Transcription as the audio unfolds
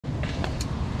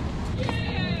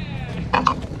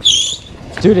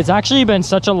Dude, it's actually been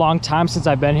such a long time since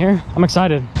I've been here. I'm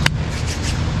excited.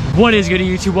 What is good,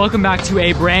 YouTube? Welcome back to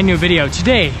a brand new video.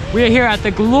 Today, we are here at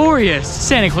the glorious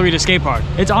Santa Clarita skate park.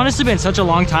 It's honestly been such a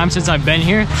long time since I've been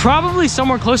here. Probably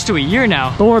somewhere close to a year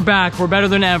now. But we're back, we're better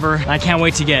than ever. And I can't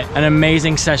wait to get an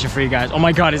amazing session for you guys. Oh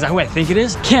my God, is that who I think it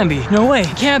is? Can't be, no way,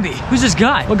 can't be. Who's this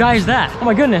guy? What guy is that? Oh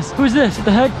my goodness, who's this? What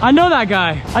the heck? I know that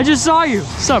guy. I just saw you.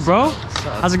 What's up, bro? What's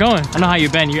up? How's it going? I know how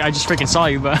you've been. I just freaking saw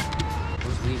you, but.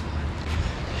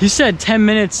 He said 10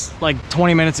 minutes, like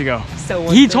 20 minutes ago. So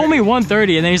he told me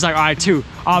 1:30 and then he's like, all right, 2.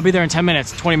 I'll be there in 10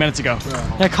 minutes, 20 minutes ago. Bro.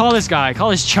 Yeah, call this guy, call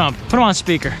this chump. Put him on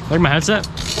speaker. Like my headset.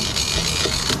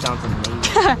 Sounds amazing.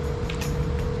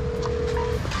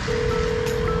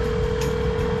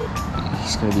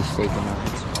 He's gonna be faking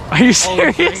out. Are you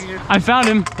serious? I found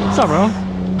him. What's up, bro?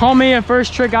 Call me a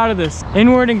first trick out of this.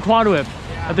 Inward and quad whip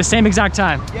at the same exact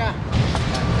time. Yeah.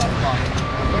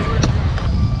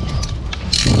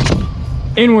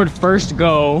 Inward first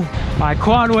go. My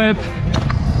quad whip.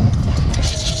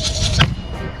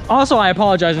 Also, I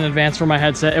apologize in advance for my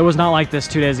headset. It was not like this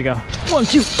 2 days ago. 1,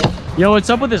 2. Yo, what's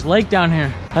up with this lake down here?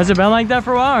 Has it been like that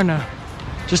for a while or no?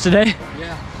 Just today?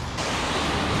 Yeah.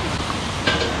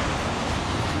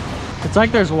 It's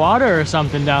like there's water or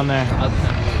something down there.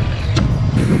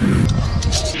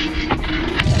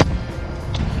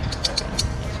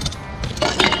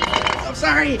 I'm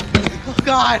sorry. Oh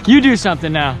God. You do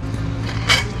something now.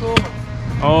 Cool.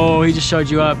 Oh, he just showed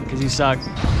you up because you suck.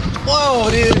 Whoa,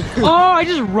 dude. Oh, I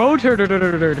just rode her.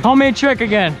 Call me a trick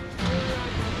again.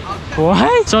 Okay.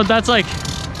 What? So that's like,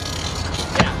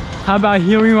 yeah. How about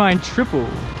heel rewind triple?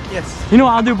 Yes. You know,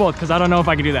 I'll do both because I don't know if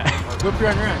I can do that. Whip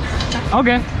run.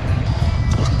 Okay.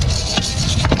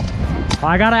 Well,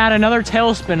 I gotta add another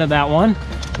tailspin to that one.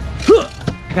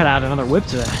 I gotta add another whip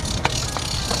to that.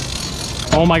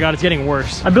 Oh my God, it's getting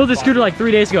worse. I built this scooter like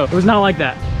 3 days ago. It was not like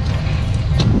that.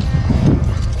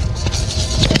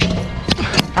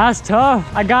 That's tough.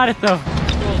 I got it though.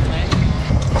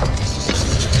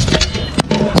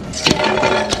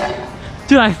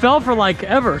 Dude, I fell for like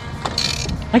ever.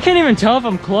 I can't even tell if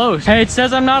I'm close. Hey, it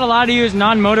says I'm not allowed to use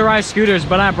non-motorized scooters,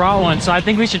 but I brought one, so I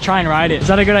think we should try and ride it. Is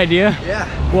that a good idea? Yeah.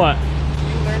 What?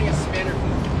 You learning a spanner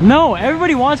flip? No,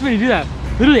 everybody wants me to do that.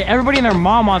 Literally, everybody and their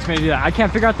mom wants me to do that. I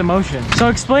can't figure out the motion. So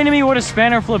explain to me what a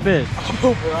spanner flip is.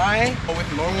 Oh, Brian. Oh,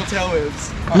 with normal tail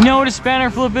whips. You know what a spanner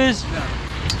flip is? No.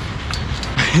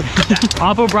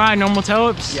 Off O'Brien, normal tail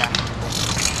whips? Yeah.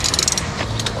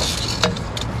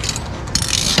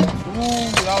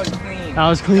 Ooh, that was clean. That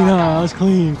was clean, that was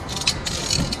clean.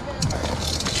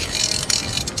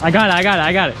 I got it.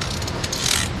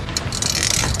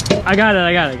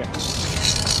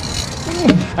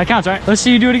 That counts, right? Let's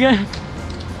see you do it again.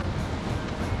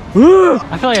 Woo!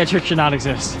 I feel like that trick should not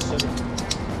exist.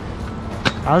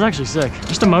 That was actually sick.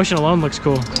 Just the motion alone looks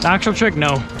cool. The actual trick,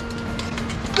 no.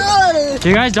 Do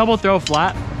you guys double throw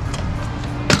flat?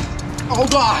 Oh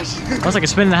gosh. That's like a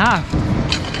spin and a half.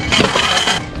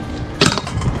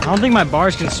 I don't think my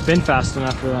bars can spin fast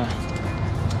enough for that.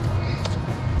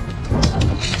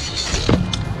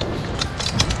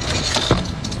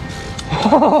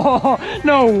 Oh,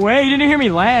 no way, you didn't hear me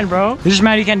land, bro. You're just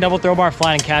mad you can't double throw bar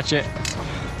flat and catch it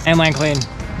and land clean.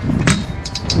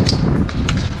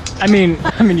 I mean,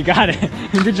 you got it.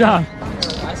 Good job.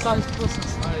 I saw his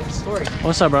story.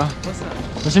 What's up, bro? What's up?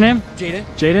 What's your name? Jaden.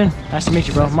 Jaden? Nice to meet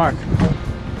you, bro. Mark.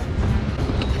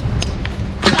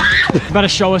 You better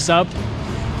show us up.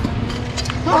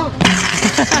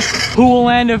 Who will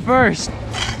land it first?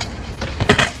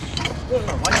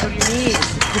 Watch your knees.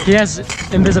 He has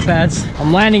invisipads.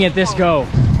 I'm landing at this go.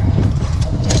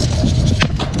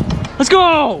 Let's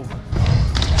go!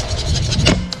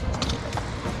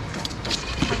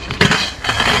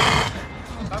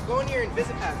 Stop going to your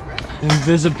invisipads, bro.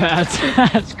 Invisipads.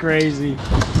 That's crazy.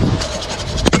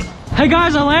 Hey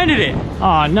guys, I landed it.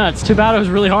 Aw, nuts. Too bad it was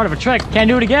really hard of a trick. Can't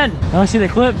do it again. I see the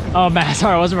clip. Oh man,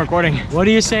 sorry, I wasn't recording. What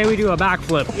do you say we do a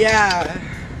backflip? Yeah.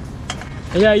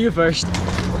 Yeah, you first.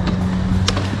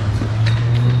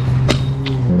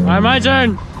 All right, my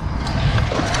turn.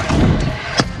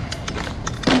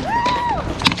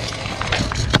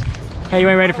 Hey, you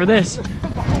ain't ready for this?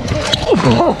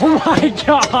 Oh my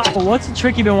God. What's a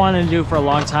trick you've been wanting to do for a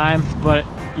long time, but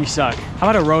you suck? How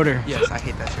about a rotor? Yes, I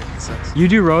hate that trick. It sucks. You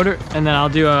do rotor, and then I'll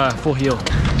do a full heel.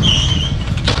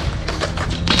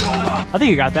 I think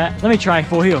you got that. Let me try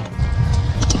full heel.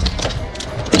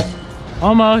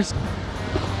 Almost.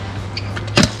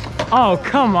 Oh,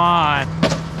 come on.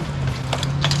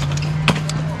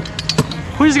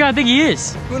 Who does this guy think he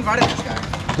is? Who invited this guy?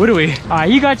 What do we? All right,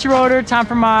 you got your rotor. Time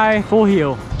for my full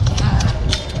heel.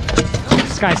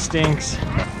 This guy stinks.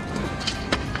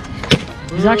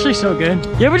 He's actually so good.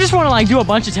 You ever just want to like do a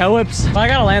bunch of tail whips? But I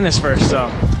gotta land this first,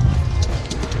 so.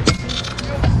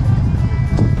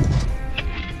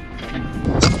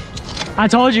 I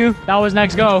told you that was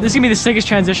next go. This is gonna be the sickest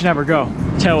transition ever. Go.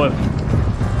 Tail whip.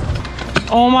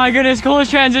 Oh my goodness, coolest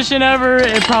transition ever.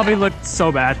 It probably looked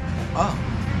so bad. Oh.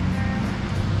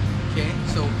 Okay,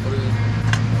 so what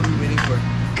are we waiting for?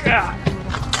 God.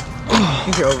 I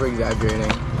think you're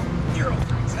over-exaggerating. You're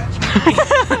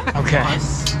over-exaggerating. Okay.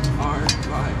 Boss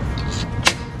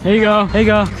R500. Here you go. Here you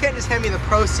go. You can't just hand me the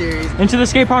Pro Series. Into the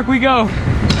skate park we go.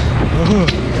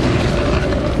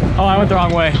 Oh, I went the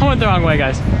wrong way. I went the wrong way,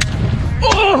 guys.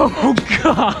 Oh,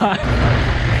 God.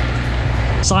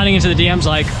 Sliding into the DMs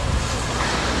like,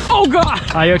 oh, God.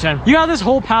 Your turn. You got this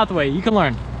whole pathway. You can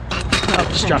learn. Oh,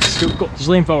 just drop it. Cool. Just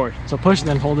lean forward. So push and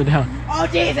then hold it down. Oh,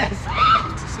 Jesus.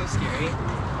 This is so scary.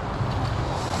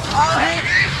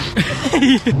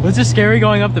 Oh, Was it scary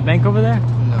going up the bank over there?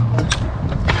 no.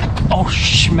 Oh,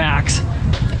 schmacks.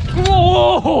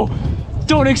 Whoa!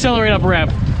 Don't accelerate up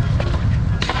ramp.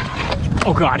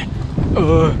 Oh, God.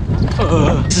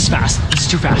 This is fast. This is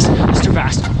too fast. This is too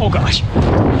fast. Oh, gosh.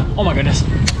 Oh, my goodness.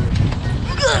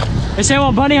 They say I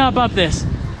won't bunny hop up this.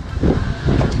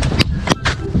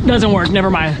 Doesn't work. Never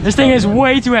mind. This thing is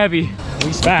way too heavy.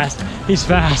 He's fast. He's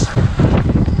fast.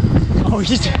 Oh,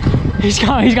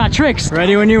 he's got tricks.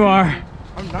 Ready when you are.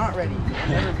 I'm not ready. I'll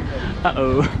never be ready.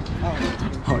 Uh-oh.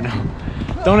 Oh, no.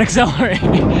 Don't accelerate.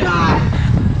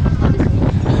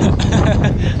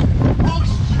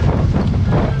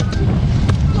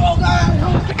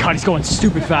 God, he's going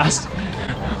stupid fast.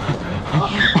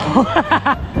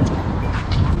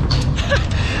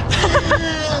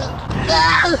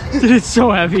 Dude, it's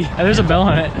so heavy. And there's a bell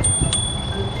on it.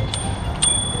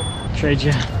 Trade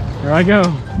you. Here I go.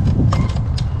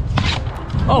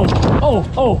 Oh.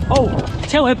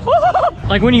 Tail whip.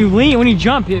 Like when you lean, when you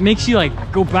jump, it makes you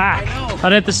like go back. I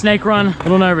hit the snake run. A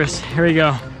little nervous. Here we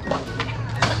go.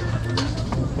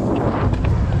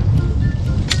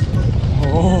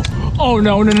 Oh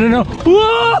no.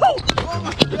 Whoa!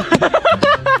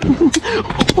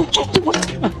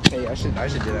 Hey, I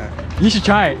should do that. You should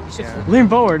try it. Yeah. Lean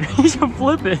forward. He's gonna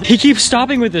flip it. He keeps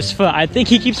stopping with his foot. I think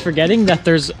he keeps forgetting that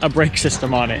there's a brake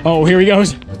system on it. Oh, here he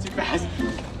goes. Too fast.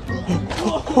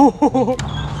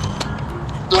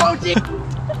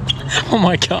 Oh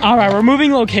my God. All right, we're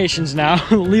moving locations now.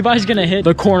 Levi's gonna hit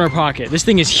the corner pocket. This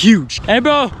thing is huge. Hey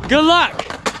bro, good luck.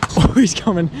 Oh, he's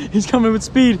coming. He's coming with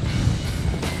speed.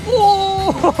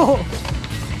 Oh!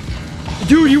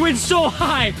 Dude, you went so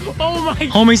high. Oh my.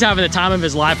 Homie's having the time of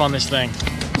his life on this thing.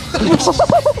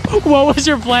 What was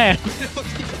your plan?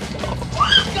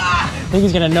 I think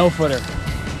he's gonna no-footer.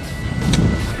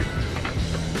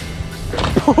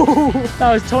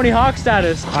 That was Tony Hawk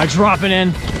status. I'm dropping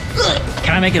in.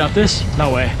 Can I make it up this?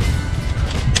 No way.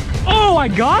 Oh, I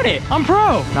got it. I'm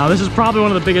pro. Now, this is probably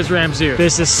one of the biggest ramps here.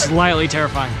 This is slightly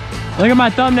terrifying. Look at my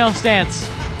thumbnail stance.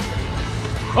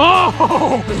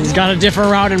 Oh, he's got a different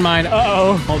route in mind.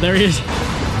 Uh-oh. Oh, there he is.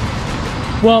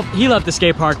 Well, he left the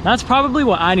skate park. That's probably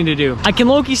what I need to do. I can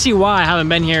low-key see why I haven't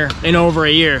been here in over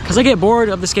a year, because I get bored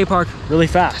of the skate park really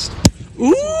fast.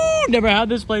 Ooh, never had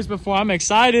this place before. I'm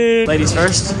excited. Ladies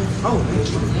first. Oh.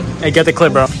 Hey, get the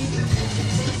clip, bro.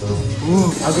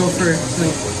 Ooh, I'll go first.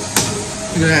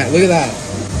 Look at that. Look at that.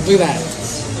 Look at that.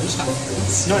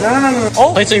 No.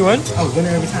 Oh, wait till you win? Oh, winner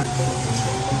every time.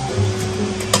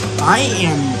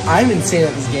 I'm insane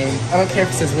at this game. I don't care if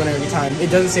it says winner every time. It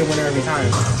doesn't say winner every time.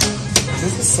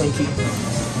 This is slinky.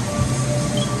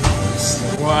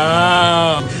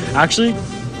 Wow. Actually?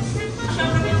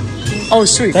 Oh,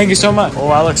 sweet. Thank you so much. Oh,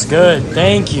 that looks good.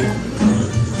 Thank you.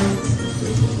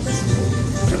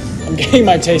 I'm getting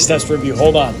my taste test review.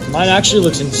 Hold on. Mine actually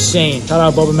looks insane. Shout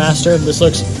out Boba Master. This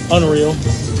looks unreal.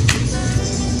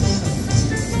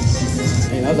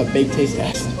 Hey, that was a big taste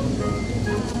test.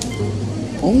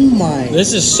 Oh my.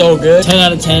 This is so good. 10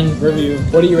 out of 10 review.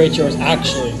 What do you rate yours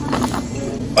actually?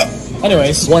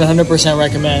 Anyways, 100%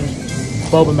 recommend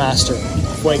Boba Master.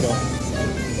 Fuego.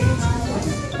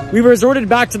 We resorted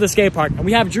back to the skate park and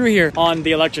we have Drew here on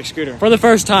the electric scooter for the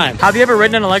first time. Have you ever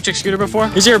ridden an electric scooter before?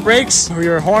 Is your brakes or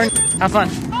your horn? Have fun.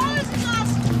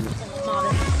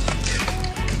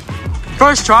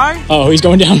 First try? Oh, he's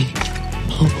going down.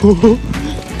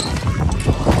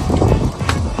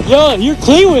 Yo, you're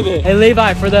clean with it. Hey,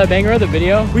 Levi, for the banger of the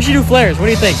video, we should do flares. What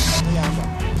do you think?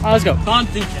 All right, let's go. So I'm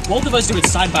thinking, both of us do it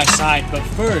side by side, but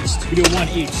first, we do one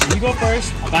each. So you go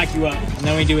first, I'll back you up, and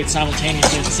then we do it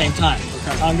simultaneously at the same time.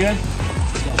 Sound good?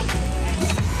 Let's go.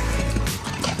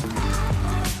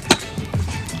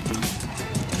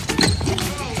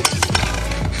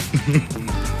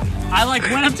 I like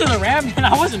went up to the ramp and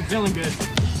I wasn't feeling good.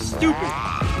 Stupid.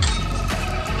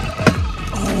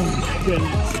 Oh my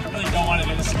goodness. I really don't want to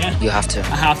do this again. You have to.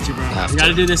 I have to, bro. We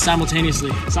gotta do this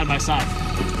simultaneously, side by side.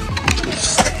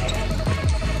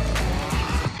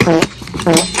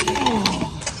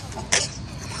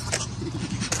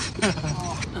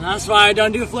 And that's why I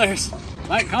don't do flares.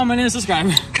 Like, comment, and subscribe. Oh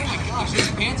my gosh,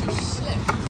 these pants are